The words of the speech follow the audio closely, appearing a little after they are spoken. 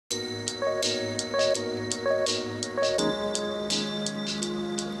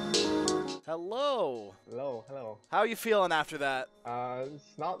Hello. Hello, hello. How are you feeling after that?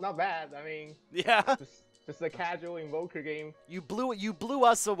 It's not bad. I mean, Yeah. just a casual invoker game. You blew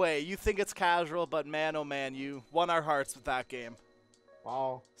us away. You think it's casual, but man, oh man, you won our hearts with that game.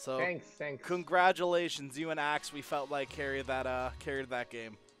 Wow. So thanks. Congratulations, you and Axe. We felt like carried that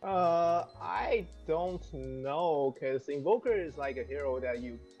game. I don't know, cause invoker is like a hero that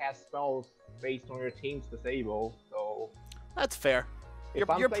you cast spells based on your team's disable. So That's fair. if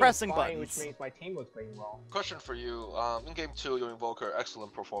You're I'm pressing fine, buttons. which means my team was playing well. Question for you. In game 2, your Invoker,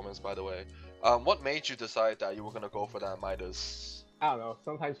 excellent performance, by the way. What made you decide that you were gonna go for that Midas? I don't know.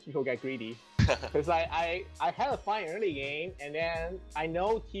 Sometimes people get greedy. Cause I had a fine early game, and then I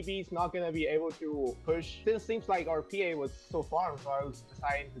know TB's not gonna be able to push. Since it seems like our PA was so farm, so I was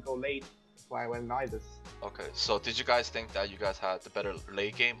deciding to go late. That's why I went Midas. Okay, so did you guys think that you guys had the better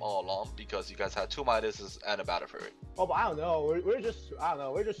late game all along because you guys had 2 Midases and a Battle Fury? Oh, but I don't know. We're just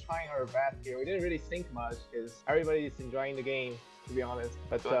trying our best here. We didn't really think much because everybody's enjoying the game, to be honest.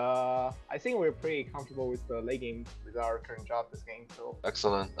 But I think we're pretty comfortable with the late game with our current job this game. So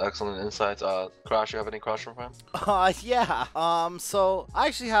Excellent insights. Crash, you have any question for him? Yeah. So I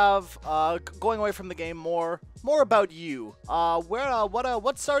actually have going away from the game more about you.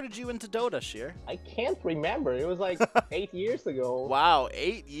 What started you into Dota, SheeR? I can't remember. It was like 8 years ago. Wow,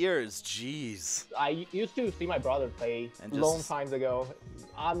 8 years. Jeez. I used to see my brother play And long times ago.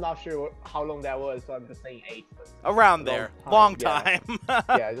 I'm not sure how long that was, so I'm just saying 8. But Around there. Long yeah. time.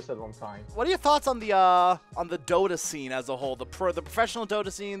 Yeah, just a long time. What are your thoughts on the Dota scene as a whole? The professional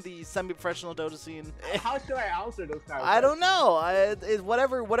Dota scene, the semi-professional Dota scene? How should I answer those kind of I don't know.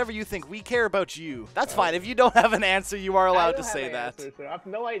 Whatever you think. We care about you. That's fine. If you don't have an answer, you are allowed to say that. Answer, sir. I have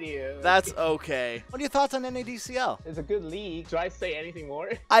no idea. That's okay. What are your thoughts on NADCL? It's a good league. Should I say anything more?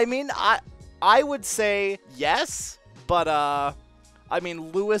 I mean, I would say yes, but I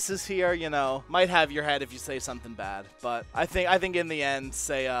mean, Lewis is here, you know, might have your head if you say something bad, but I think in the end,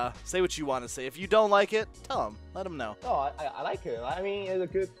 say what you want to say. If you don't like it, tell him, let him know. Oh, I like it. I mean, it's a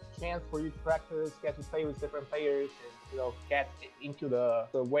good chance for you to practice, get to play with different players, and you know, get into the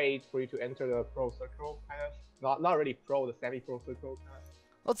way for you to enter the pro circle, kind of. Not really pro, the semi-pro circle, kind of.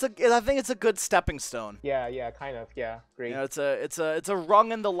 Well, I think it's a good stepping stone. Yeah, kind of. Yeah, great. You know, it's a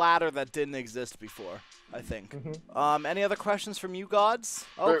rung in the ladder that didn't exist before, I think. Any other questions from you gods?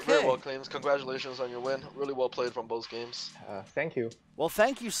 Okay. Very well, Claims. Congratulations on your win. Really well played from both games. Thank you. Well,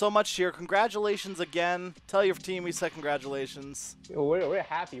 thank you so much, SheeR. Congratulations again. Tell your team we said congratulations. We're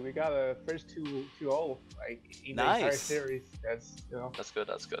happy. We got a first 2-0 like in the entire series. That's That's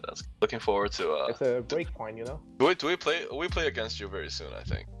good. Looking forward to. It's a break point, you know. Do we play? We play against you very soon, I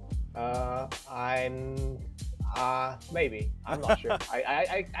think. Maybe. I'm not sure.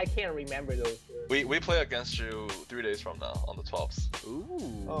 I can't remember those. We play against you 3 days from now on the 12th.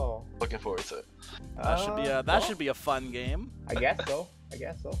 Ooh. Oh. Looking forward to it. That should be a fun game. I guess so.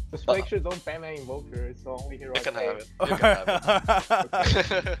 Just make sure don't ban my invoker. It's the only hero. You can I have it. You can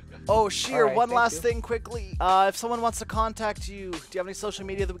have it. Oh, SheeR, Alright, one thank last you. thing quickly. If someone wants to contact you, do you have any social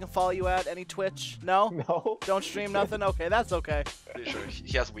media that we can follow you at? Any Twitch? No? No. Don't stream nothing? Okay, that's okay. Pretty sure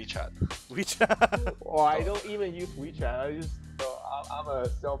he has WeChat. WeChat. Well, I don't even use WeChat. I'm a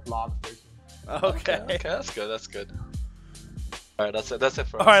self-log person. Okay. Okay, that's good. Alright, that's it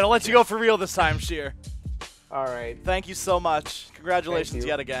for us. Alright, I'll let you go for real this time, SheeR. All right. Thank you so much. Congratulations Thank you.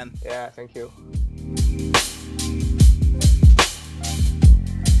 yet again. Yeah, thank you.